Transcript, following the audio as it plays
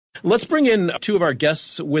Let's bring in two of our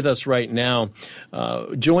guests with us right now.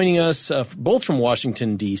 Joining us both from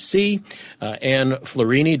Washington, D.C., Ann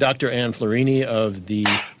Florini, Dr. Ann Florini of the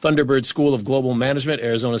Thunderbird School of Global Management,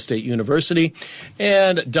 Arizona State University,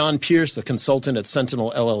 and Don Pierce, the consultant at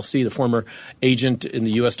Sentinel LLC, the former agent in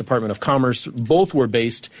the U.S. Department of Commerce. Both were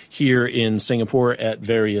based here in Singapore at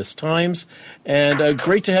various times. And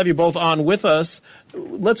great to have you both on with us.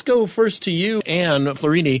 Let's go first to you, Ann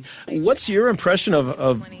Florini. What's your impression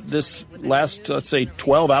of this last, let's say,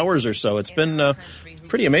 12 hours or so? It's been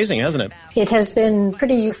pretty amazing, hasn't it? It has been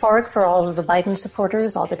pretty euphoric for all of the Biden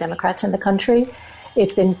supporters, all the Democrats in the country.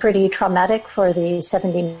 It's been pretty traumatic for the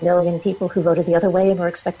 70 million people who voted the other way and were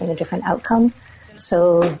expecting a different outcome.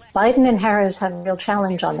 So Biden and Harris have a real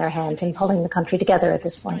challenge on their hands in pulling the country together at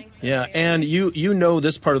this point. Yeah, and you know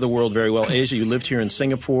this part of the world very well. Asia, you lived here in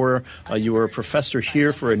Singapore. You were a professor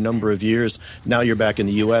here for a number of years. Now you're back in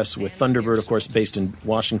the U.S. with Thunderbird, of course, based in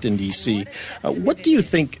Washington, D.C. What do you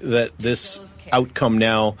think that this outcome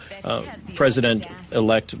now,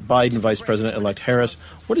 President-elect Biden, Vice President-elect Harris,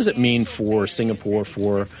 what does it mean for Singapore,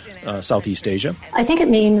 for Southeast Asia? I think it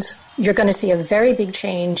means you're going to see a very big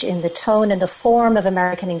change in the tone and the form of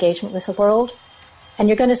American engagement with the world. And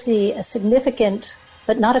you're going to see a significant,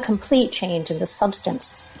 but not a complete change in the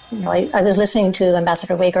substance. I was listening to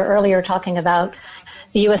Ambassador Wager earlier talking about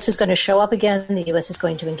the U.S. is going to show up again. The U.S. is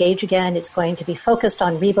going to engage again. It's going to be focused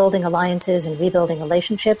on rebuilding alliances and rebuilding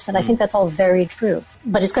relationships. And I think that's all very true.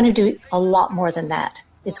 But it's going to do a lot more than that.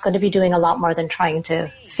 It's going to be doing a lot more than trying to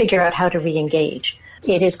figure out how to re-engage.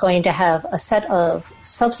 It is going to have a set of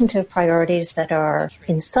substantive priorities that are,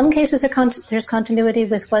 in some cases, there's continuity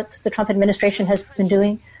with what the Trump administration has been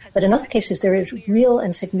doing. But in other cases, there is real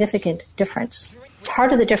and significant difference.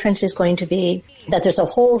 Part of the difference is going to be that there's a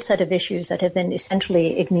whole set of issues that have been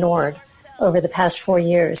essentially ignored over the past 4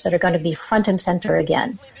 years that are going to be front and center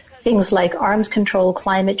again. Things like arms control,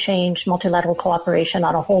 climate change, multilateral cooperation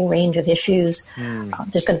on a whole range of issues.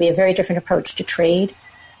 There's going to be a very different approach to trade.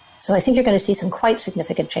 So I think you're going to see some quite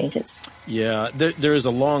significant changes. Yeah, there is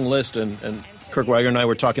a long list, and Kirk Weiger and I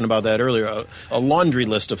were talking about that earlier, a laundry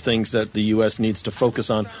list of things that the U.S. needs to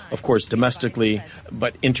focus on, of course, domestically,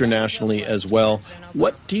 but internationally as well.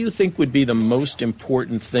 What do you think would be the most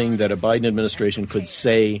important thing that a Biden administration could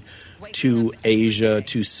say to Asia,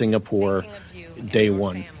 to Singapore, day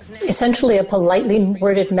one? Essentially a politely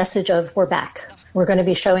worded message of, we're back. We're going to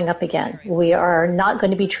be showing up again. We are not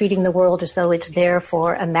going to be treating the world as though it's there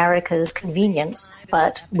for America's convenience,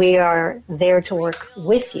 but we are there to work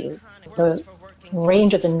with you. The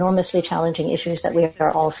range of enormously challenging issues that we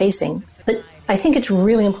are all facing. But I think it's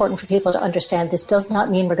really important for people to understand this does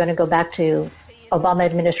not mean we're going to go back to Obama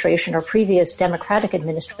administration or previous Democratic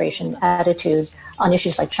administration attitude on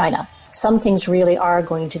issues like China. Some things really are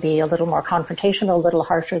going to be a little more confrontational, a little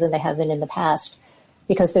harsher than they have been in the past,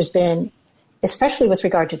 because there's been, especially with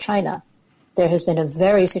regard to China, there has been a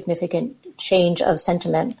very significant change of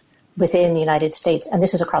sentiment within the United States. And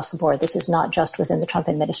this is across the board. This is not just within the Trump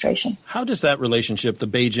administration. How does that relationship, the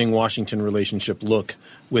Beijing-Washington relationship, look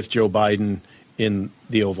with Joe Biden in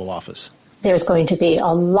the Oval Office? There's going to be a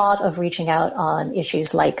lot of reaching out on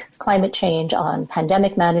issues like climate change, on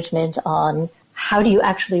pandemic management, on how do you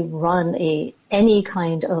actually run any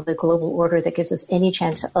kind of a global order that gives us any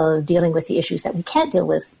chance of dealing with the issues that we can't deal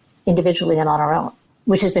with individually and on our own,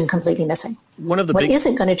 which has been completely missing. What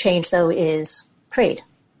isn't going to change, though, is trade.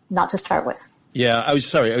 Not to start with. Yeah, I was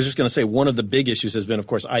just going to say one of the big issues has been, of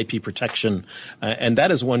course, IP protection. And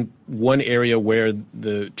that is one area where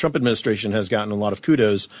the Trump administration has gotten a lot of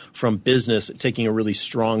kudos from business, taking a really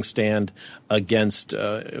strong stand against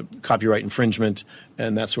copyright infringement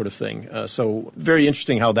and that sort of thing. So very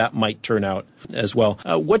interesting how that might turn out as well.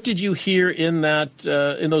 What did you hear in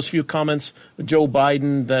those few comments, Joe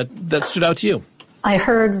Biden, that stood out to you? I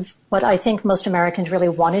heard what I think most Americans really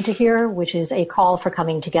wanted to hear, which is a call for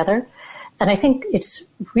coming together. And I think it's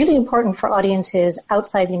really important for audiences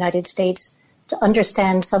outside the United States to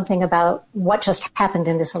understand something about what just happened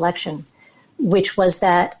in this election, which was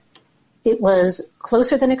that it was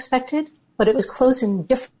closer than expected, but it was close in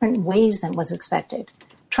different ways than was expected.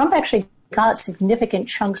 Trump actually got significant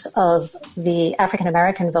chunks of the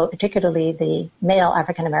African-American vote, particularly the male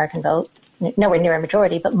African-American vote, nowhere near a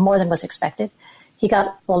majority, but more than was expected. He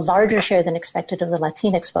got a larger share than expected of the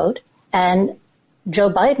Latinx vote, and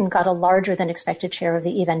Joe Biden got a larger than expected share of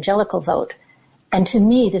the evangelical vote. And to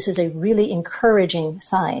me, this is a really encouraging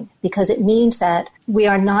sign because it means that we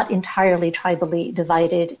are not entirely tribally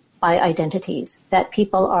divided by identities, that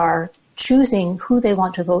people are choosing who they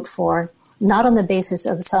want to vote for, not on the basis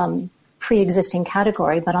of some pre-existing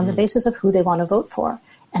category, but on the basis of who they want to vote for.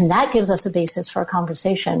 And that gives us a basis for a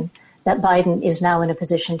conversation that Biden is now in a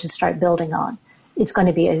position to start building on. It's going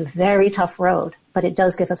to be a very tough road, but it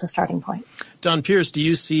does give us a starting point. Don Pierce, do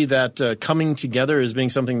you see that coming together as being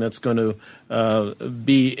something that's going to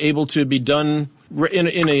be able to be done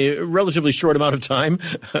in a relatively short amount of time?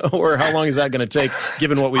 Or how long is that going to take,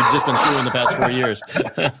 given what we've just been through in the past 4 years?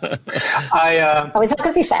 It's not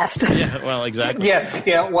going to be fast. Yeah, well, exactly.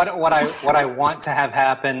 Yeah. What I want to have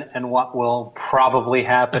happen and what will probably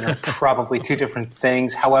happen are probably two different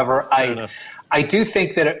things. However, I do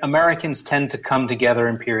think that Americans tend to come together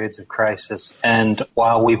in periods of crisis. And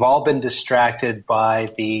while we've all been distracted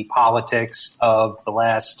by the politics of the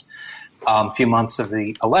last few months of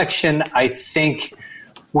the election, I think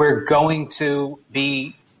we're going to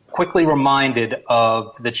be quickly reminded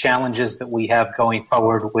of the challenges that we have going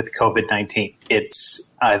forward with COVID-19.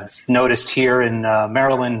 I've noticed here in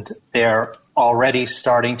Maryland, they're already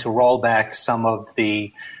starting to roll back some of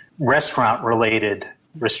the restaurant-related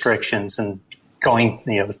restrictions and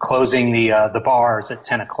closing the bars at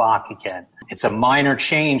 10 o'clock again. It's a minor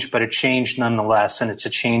change, but a change nonetheless, and it's a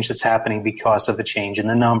change that's happening because of a change in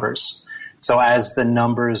the numbers. So as the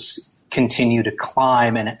numbers continue to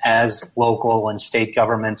climb and as local and state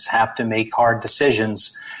governments have to make hard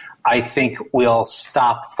decisions, I think we'll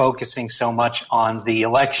stop focusing so much on the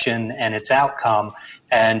election and its outcome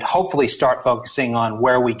and hopefully start focusing on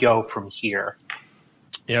where we go from here.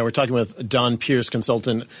 Yeah, we're talking with Don Pierce,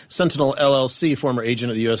 consultant, Sentinel LLC, former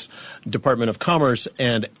agent of the U.S. Department of Commerce,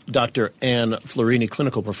 and Dr. Ann Florini,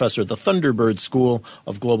 clinical professor at the Thunderbird School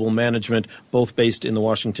of Global Management, both based in the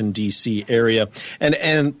Washington, D.C. area.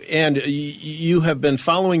 And you have been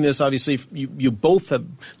following this, obviously. You both have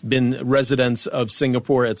been residents of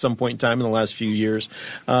Singapore at some point in time in the last few years.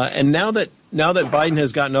 And now that Biden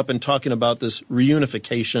has gotten up and talking about this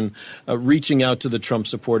reunification, reaching out to the Trump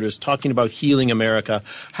supporters, talking about healing America,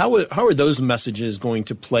 how are those messages going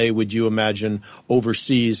to play, would you imagine,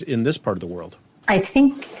 overseas in this part of the world? I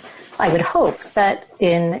would hope that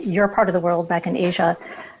in your part of the world, back in Asia,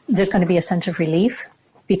 there's going to be a sense of relief,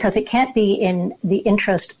 because it can't be in the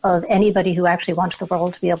interest of anybody who actually wants the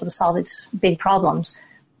world to be able to solve its big problems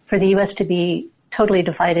for the U.S. to be totally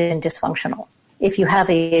divided and dysfunctional. If you have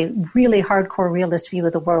a really hardcore realist view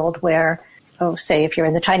of the world where, say, if you're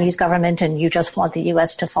in the Chinese government and you just want the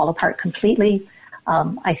U.S. to fall apart completely,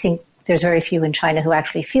 I think there's very few in China who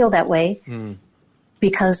actually feel that way,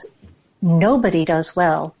 because nobody does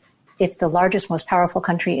well if the largest, most powerful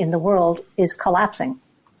country in the world is collapsing.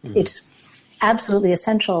 It's absolutely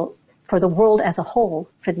essential for the world as a whole,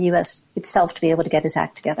 for the U.S. itself to be able to get its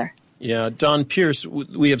act together. Yeah, Don Pierce,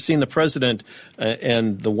 we have seen the president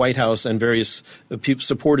and the White House and various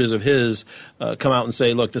supporters of his come out and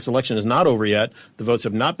say, look, this election is not over yet. The votes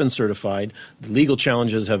have not been certified. The legal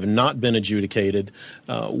challenges have not been adjudicated.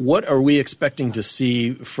 What are we expecting to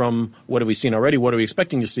see from what have we seen already? What are we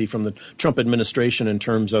expecting to see from the Trump administration in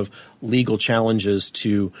terms of legal challenges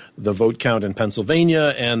to the vote count in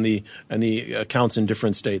Pennsylvania and the counts in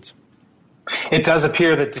different states? It does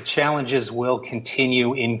appear that the challenges will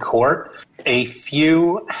continue in court. A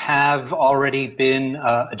few have already been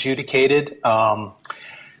adjudicated,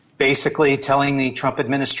 basically telling the Trump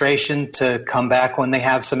administration to come back when they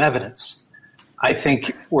have some evidence. I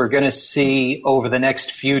think we're going to see over the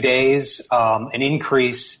next few days an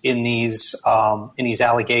increase in these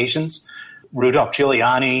allegations. Rudolph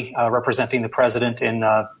Giuliani, representing the president in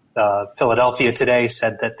Philadelphia today,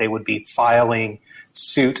 said that they would be filing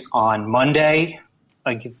suit on Monday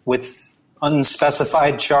with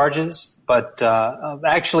unspecified charges. But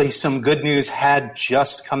actually some good news had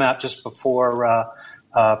just come out just before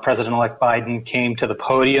President-elect Biden came to the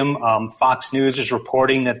podium. Fox News is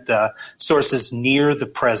reporting that sources near the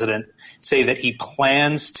president say that he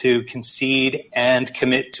plans to concede and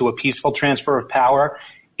commit to a peaceful transfer of power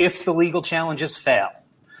if the legal challenges fail.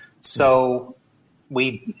 So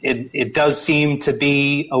it does seem to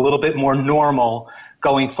be a little bit more normal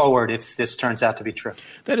going forward if this turns out to be true.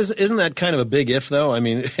 Isn't that kind of a big if, though? I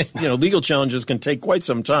mean, legal challenges can take quite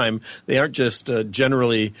some time. They aren't just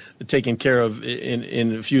generally taken care of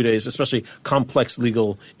in a few days, especially complex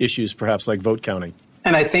legal issues, perhaps like vote counting.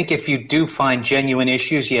 And I think if you do find genuine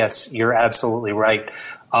issues, yes, you're absolutely right.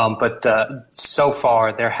 But so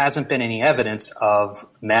far, there hasn't been any evidence of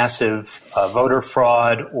massive voter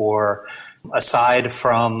fraud, or aside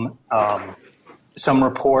from some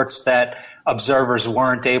reports that observers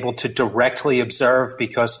weren't able to directly observe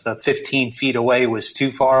because the 15 feet away was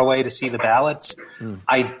too far away to see the ballots.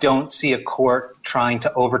 I don't see a court trying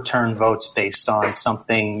to overturn votes based on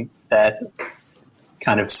something that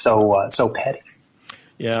kind of so petty.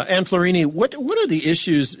 Yeah, Ann Florini, what are the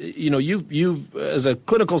issues? You've as a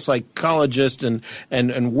clinical psychologist and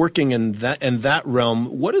working in that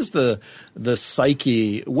realm. What is the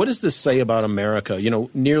psyche? What does this say about America?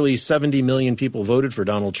 Nearly 70 million people voted for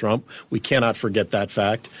Donald Trump. We cannot forget that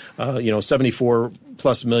fact. 74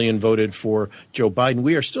 plus million voted for Joe Biden.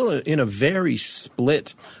 We are still in a very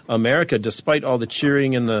split America, despite all the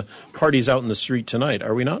cheering and the parties out in the street tonight.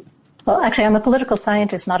 Are we not? Well, actually, I'm a political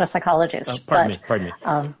scientist, not a psychologist. Pardon me.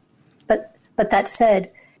 But that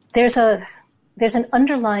said, there's an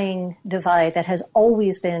underlying divide that has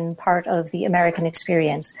always been part of the American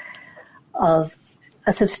experience of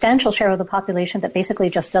a substantial share of the population that basically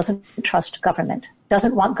just doesn't trust government,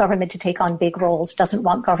 doesn't want government to take on big roles, doesn't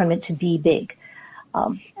want government to be big.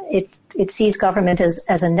 It sees government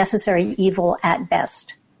as a necessary evil at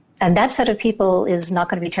best. And that set of people is not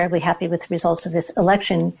going to be terribly happy with the results of this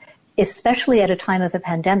election, especially at a time of a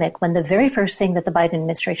pandemic when the very first thing that the Biden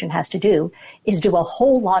administration has to do is do a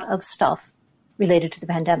whole lot of stuff related to the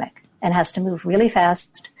pandemic and has to move really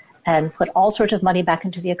fast and put all sorts of money back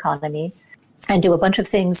into the economy and do a bunch of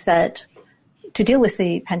things to deal with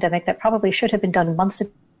the pandemic that probably should have been done months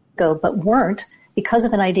ago but weren't because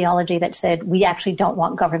of an ideology that said we actually don't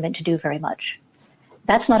want government to do very much.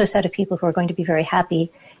 That's not a set of people who are going to be very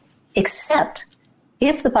happy, except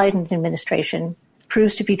if the Biden administration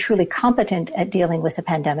proves to be truly competent at dealing with the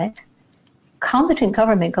pandemic. Competent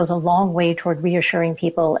government goes a long way toward reassuring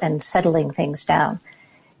people and settling things down.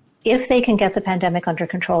 If they can get the pandemic under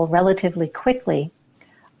control relatively quickly,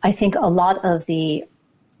 I think a lot of the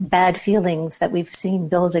bad feelings that we've seen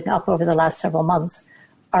building up over the last several months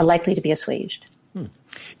are likely to be assuaged.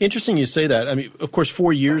 Interesting you say that. I mean, of course,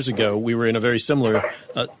 4 years ago, we were in a very similar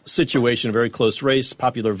situation, a very close race.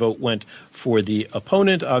 Popular vote went for the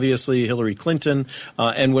opponent, obviously, Hillary Clinton.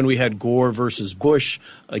 And when we had Gore versus Bush,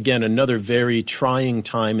 again, another very trying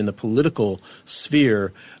time in the political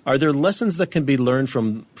sphere. Are there lessons that can be learned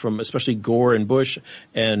from especially Gore and Bush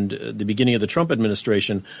and the beginning of the Trump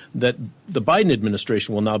administration that the Biden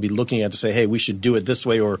administration will now be looking at to say, hey, we should do it this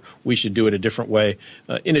way or we should do it a different way,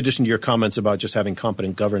 in addition to your comments about just having competent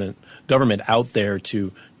government out there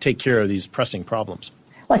to take care of these pressing problems?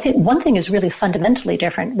 Well, I think one thing is really fundamentally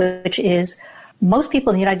different, which is most people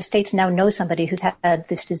in the United States now know somebody who's had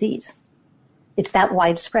this disease. It's that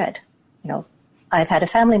widespread. I've had a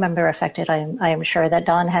family member affected. I am sure that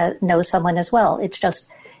Don knows someone as well.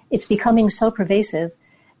 It's becoming so pervasive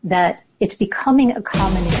that it's becoming a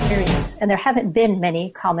common experience. And there haven't been many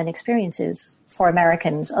common experiences for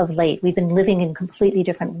Americans of late. We've been living in completely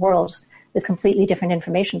different worlds with completely different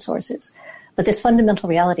information sources. But this fundamental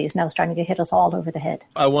reality is now starting to hit us all over the head.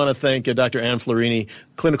 I want to thank Dr. Ann Florini,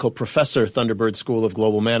 clinical professor, Thunderbird School of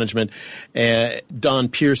Global Management. Don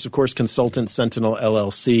Pierce, of course, consultant, Sentinel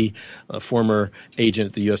LLC, former agent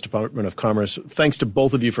at the U.S. Department of Commerce. Thanks to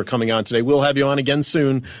both of you for coming on today. We'll have you on again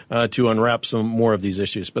soon to unwrap some more of these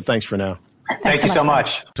issues. But thanks for now. Thank you so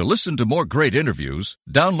much. To listen to more great interviews,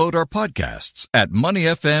 download our podcasts at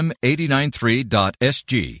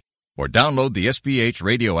moneyfm893.sg. or download the SPH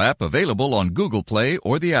radio app available on Google Play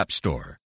or the App Store.